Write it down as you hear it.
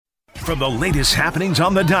from the latest happenings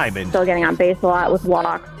on the diamond. Still getting on base a lot with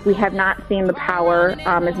walks. We have not seen the power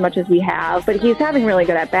as much as we have, but he's having really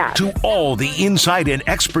good at-bats. To all the insight and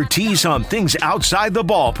expertise on things outside the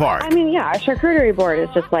ballpark. I mean, yeah, a charcuterie board is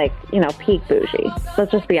just like, peak bougie.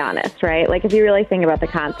 Let's just be honest, right? Like, if you really think about the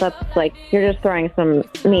concept, it's like you're just throwing some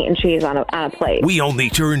meat and cheese on a plate. We only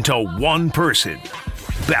turn to one person.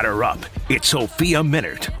 Batter up. It's Sophia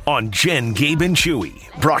Minnaert on Jen, Gabe, and Chewy.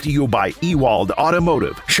 Brought to you by Ewald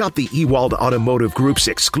Automotive. Shop the Ewald Automotive Group's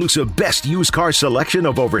exclusive best used car selection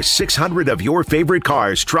of over 600 of your favorite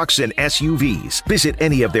cars, trucks, and SUVs. Visit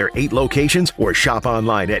any of their 8 locations or shop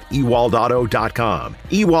online at ewaldauto.com.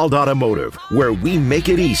 Ewald Automotive, where we make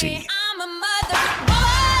it easy.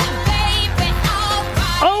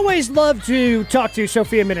 Always love to talk to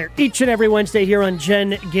Sophia Minnaert each and every Wednesday here on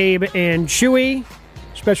Jen, Gabe, and Chewy.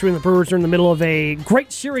 Especially when the Brewers are in the middle of a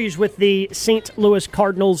great series with the St. Louis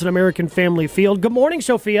Cardinals at American Family Field. Good morning,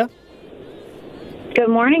 Sophia. Good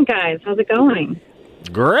morning, guys. How's it going?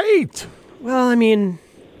 Great. Well, I mean...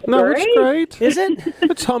 No, it's great. Is it?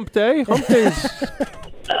 It's hump day. Hump day's...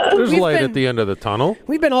 There's light at the end of the tunnel.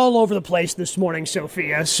 We've been all over the place this morning,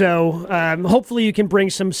 Sophia, so hopefully you can bring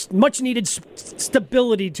some much-needed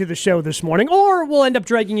stability to the show this morning, or we'll end up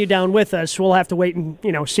dragging you down with us. We'll have to wait and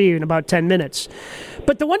see you in about 10 minutes.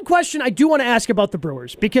 But the one question I do want to ask about the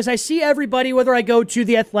Brewers, because I see everybody, whether I go to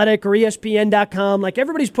The Athletic or ESPN.com, like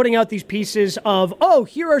everybody's putting out these pieces of,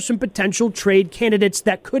 here are some potential trade candidates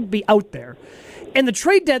that could be out there. And the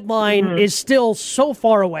trade deadline is still so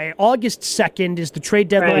far away. August 2nd is the trade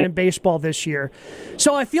deadline in baseball this year.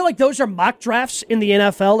 So I feel like those are mock drafts in the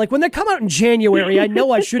NFL. Like when they come out in January, I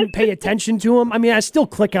know I shouldn't pay attention to them. I mean, I still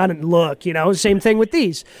click on it and look, same thing with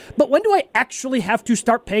these. But when do I actually have to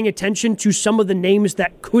start paying attention to some of the names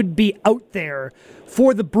that could be out there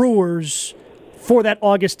for the Brewers for that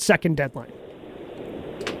August 2nd deadline?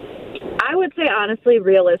 I would say, honestly,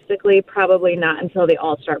 realistically, probably not until the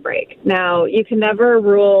All-Star break. Now, you can never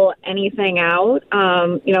rule anything out.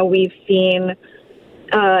 We've seen,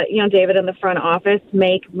 David in the front office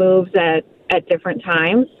make moves at different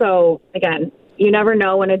times. So, again, you never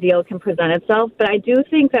know when a deal can present itself. But I do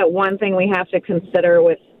think that one thing we have to consider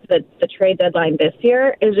with the trade deadline this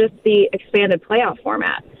year is just the expanded playoff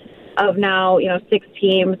format of now, 6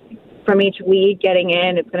 teams from each league getting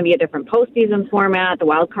in. It's going to be a different postseason format. The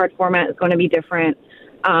wild card format is going to be different.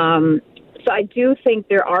 So I do think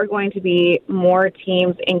there are going to be more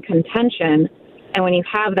teams in contention. And when you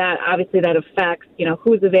have that, obviously that affects,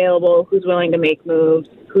 who's available, who's willing to make moves,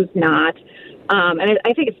 who's not. And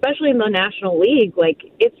I think especially in the National League,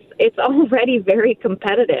 it's already very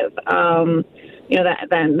competitive. The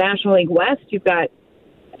National League West, you've got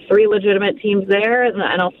 3 legitimate teams there. In the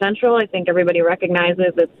NL Central, I think everybody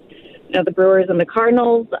recognizes it's, the Brewers and the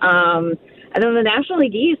Cardinals. And then the National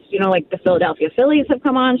League East, the Philadelphia Phillies have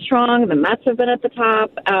come on strong. The Mets have been at the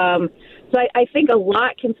top. So I think a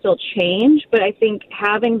lot can still change, but I think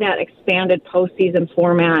having that expanded postseason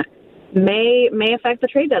format may affect the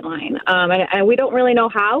trade deadline. And we don't really know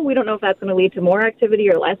how. We don't know if that's going to lead to more activity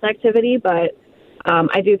or less activity, but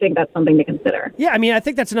I do think that's something to consider. Yeah, I mean, I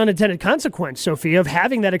think that's an unintended consequence, Sophia, of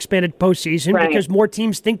having that expanded postseason because more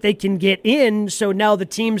teams think they can get in. So now the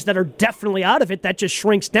teams that are definitely out of it, that just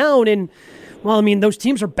shrinks down. And, well, I mean, those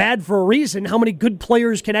teams are bad for a reason. How many good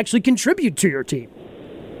players can actually contribute to your team?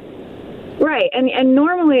 Right. And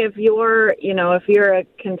normally if you're a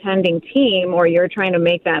contending team or you're trying to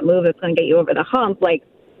make that move that's going to get you over the hump,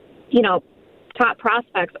 top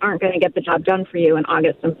prospects aren't going to get the job done for you in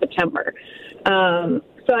August and September. So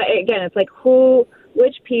again, it's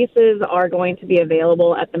which pieces are going to be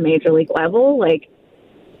available at the major league level? With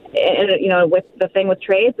the thing with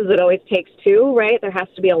trades is it always takes 2, right? There has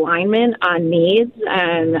to be alignment on needs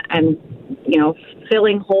and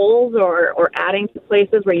filling holes or adding to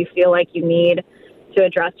places where you feel like you need to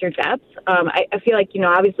address your depth. I feel like,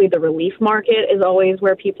 obviously the relief market is always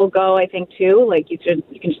where people go, I think, too. You can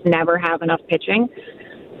just never have enough pitching.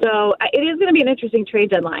 So it is going to be an interesting trade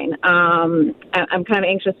deadline. I'm kind of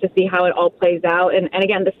anxious to see how it all plays out. And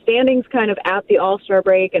again, the standings kind of at the All-Star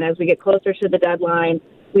break, and as we get closer to the deadline,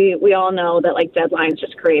 we all know that deadlines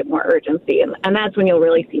just create more urgency, and that's when you'll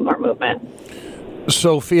really see more movement.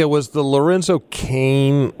 Sophia, was the Lorenzo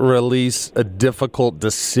Cain release a difficult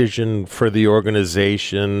decision for the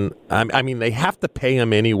organization? I mean, they have to pay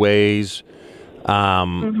him anyways.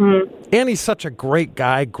 And he's such a great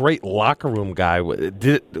guy, great locker room guy.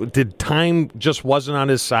 Did time just wasn't on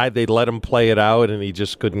his side? They let him play it out, and he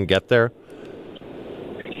just couldn't get there?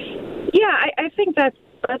 Yeah, I think that's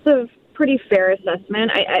a pretty fair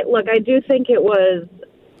assessment. I do think it was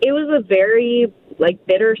a very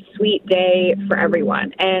bittersweet day for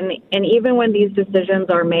everyone. And even when these decisions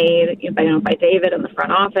are made, by David in the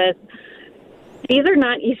front office, these are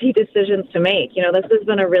not easy decisions to make. This has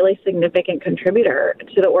been a really significant contributor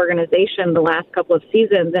to the organization the last couple of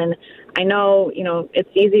seasons. And I know, it's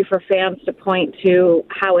easy for fans to point to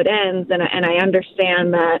how it ends. And I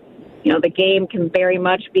understand that, the game can very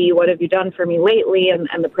much be, what have you done for me lately? And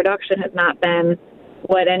the production has not been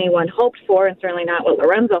what anyone hoped for, and certainly not what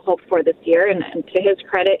Lorenzo hoped for this year. And to his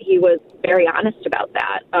credit, he was very honest about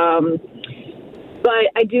that.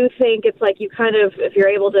 But I do think it's like you kind of, if you're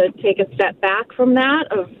able to take a step back from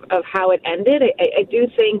that of how it ended, I do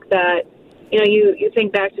think that, you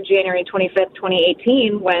think back to January 25th,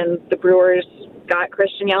 2018, when the Brewers got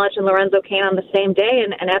Christian Yelich and Lorenzo Cain on the same day.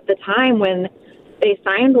 And at the time when they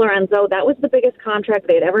signed Lorenzo, that was the biggest contract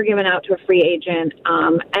they had ever given out to a free agent.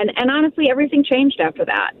 And honestly, everything changed after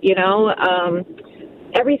that,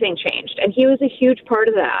 everything changed. And he was a huge part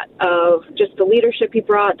of that, of just the leadership he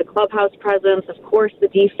brought, the clubhouse presence, of course, the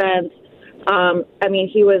defense.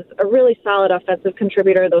 He was a really solid offensive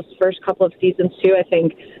contributor those first couple of seasons, too. I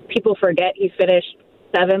think people forget he finished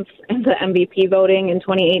 7th in the MVP voting in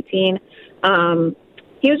 2018.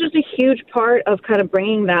 He was just a huge part of kind of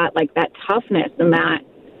bringing that toughness and that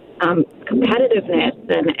competitiveness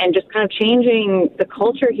and just kind of changing the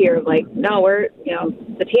culture here of no,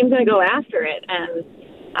 the team's going to go after it. And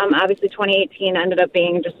obviously 2018 ended up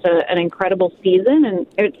being just an incredible season. And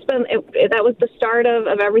that was the start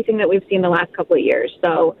of everything that we've seen the last couple of years.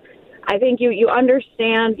 So I think you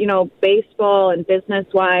understand, baseball and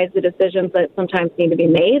business-wise, the decisions that sometimes need to be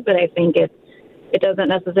made, but I think it doesn't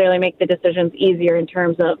necessarily make the decisions easier in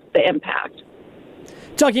terms of the impact.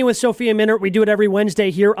 Talking with Sophia Minnaert, we do it every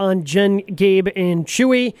Wednesday here on Jen, Gabe, and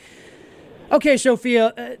Chewy. Okay,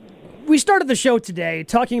 Sophia, we started the show today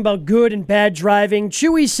talking about good and bad driving.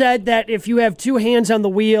 Chewy said that if you have two hands on the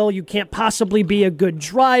wheel, you can't possibly be a good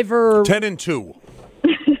driver. 10 and 2.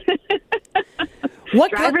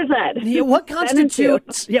 Driver's ed. What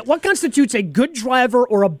constitutes a good driver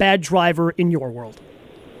or a bad driver in your world?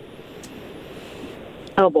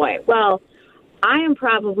 Oh, boy. Well, I am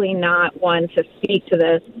probably not one to speak to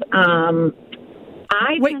this.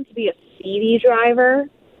 I tend to be a speedy driver.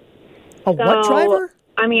 What driver?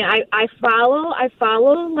 I follow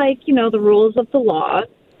the rules of the law.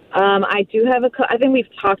 I do have I think we've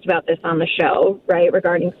talked about this on the show, right,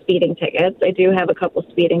 regarding speeding tickets. I do have a couple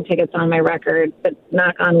speeding tickets on my record, but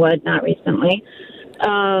knock on wood, not recently.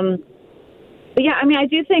 But yeah, I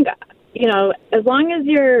do think, as long as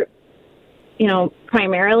you're,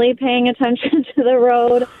 primarily paying attention to the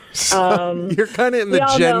road. You're kind of in the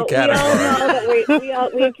Jen category. We all know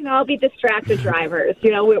that we can all be distracted drivers.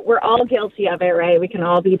 We're all guilty of it, right? We can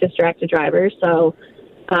all be distracted drivers. So,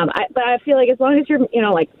 but I feel like as long as you're,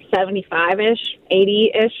 75-ish,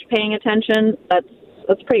 80-ish paying attention, that's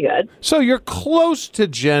pretty good. So you're close to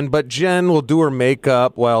Jen, but Jen will do her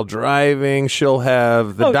makeup while driving. She'll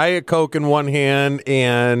have the Diet Coke in one hand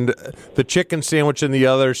and the chicken sandwich in the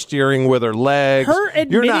other, steering with her legs.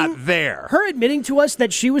 You're not there. Her admitting to us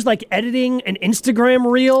that she was editing an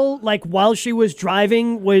Instagram reel while she was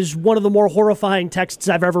driving was one of the more horrifying texts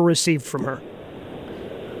I've ever received from her.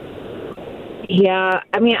 Yeah,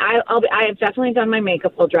 I have definitely done my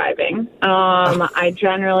makeup while driving. I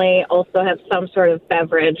generally also have some sort of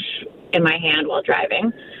beverage in my hand while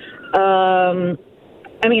driving.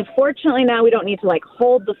 Fortunately now we don't need to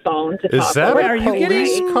hold the phone to talk. Is that a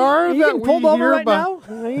police car that we pulled over hear right now?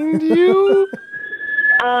 Behind you?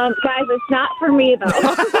 Guys, it's not for me though.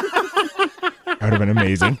 That would have been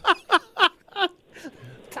amazing.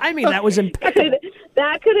 That was impeccable.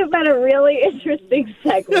 That could have been a really interesting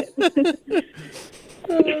segment.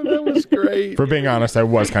 That was great. For being honest, I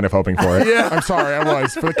was kind of hoping for it. Yeah. I'm sorry, I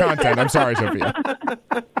was. For the content. I'm sorry, Sophia.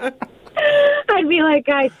 I'd be like,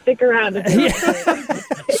 guys, stick around.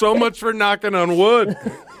 So much for knocking on wood.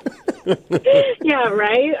 Yeah,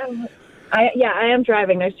 right? I am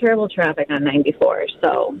driving. There's terrible traffic on 94,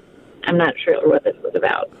 so I'm not sure what this was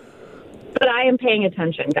about. But I am paying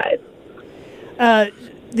attention, guys.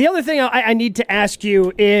 The other thing I need to ask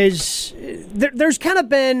you is there's kind of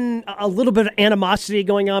been a little bit of animosity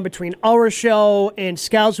going on between our show and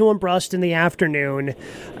Scalzo and Brust in the afternoon.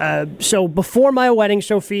 So before my wedding,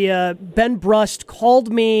 Sophia, Ben Brust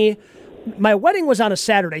called me. My wedding was on a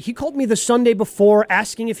Saturday. He called me the Sunday before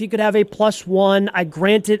asking if he could have a +1. I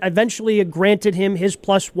eventually granted him his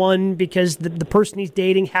 +1 because the person he's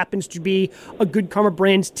dating happens to be a Good Karma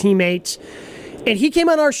Brands teammate. And he came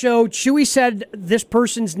on our show. Chewy said this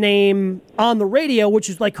person's name on the radio, which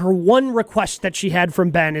is her one request that she had from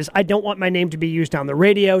Ben is, I don't want my name to be used on the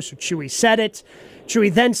radio. So Chewy said it.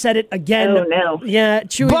 Chewy then said it again. Oh, no. Yeah,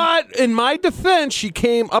 Chewy. But in my defense, she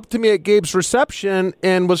came up to me at Gabe's reception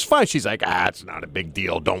and was fine. She's like, it's not a big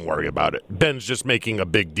deal. Don't worry about it. Ben's just making a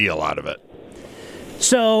big deal out of it.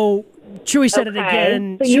 So Chewy said it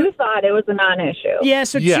again. So you thought it was a non-issue. Yeah,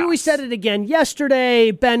 so Yes. Chewy said it again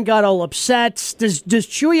yesterday. Ben got all upset. Does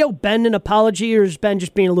Chewy owe Ben an apology, or is Ben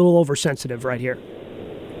just being a little oversensitive right here?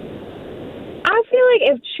 I feel like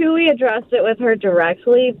if Chewy addressed it with her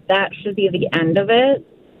directly, that should be the end of it.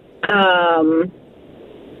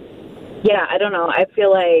 Yeah, I don't know. I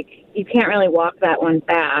feel like you can't really walk that one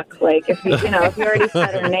back. Like if you already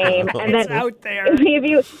said her name, and then It's out there.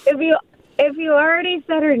 if you already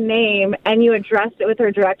said her name and you addressed it with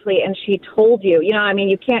her directly, and she told you,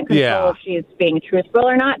 you can't control if she's being truthful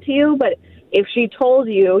or not to you. But if she told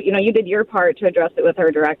you, you did your part to address it with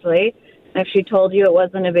her directly. And if she told you it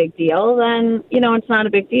wasn't a big deal, then, it's not a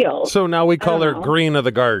big deal. So now we call her Green of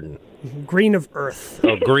the Garden. Green of Earth.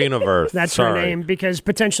 Oh, Green of Earth. That's Sorry. her name, because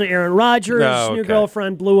potentially Aaron Rodgers' new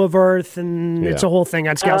girlfriend, Blue of Earth, and it's a whole thing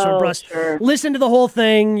on Scouts for Brust. Sure. Listen to the whole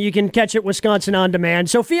thing. You can catch it Wisconsin On Demand.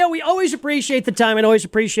 Sophia, we always appreciate the time and always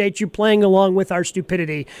appreciate you playing along with our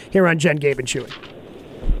stupidity here on Jen, Gabe, and Chewy.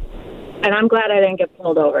 And I'm glad I didn't get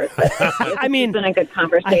pulled over. I mean, it's been a good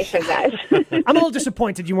conversation, guys. I'm a little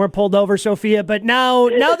disappointed you weren't pulled over, Sophia, but now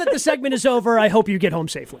that the segment is over, I hope you get home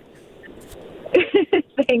safely.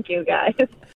 Thank you, guys.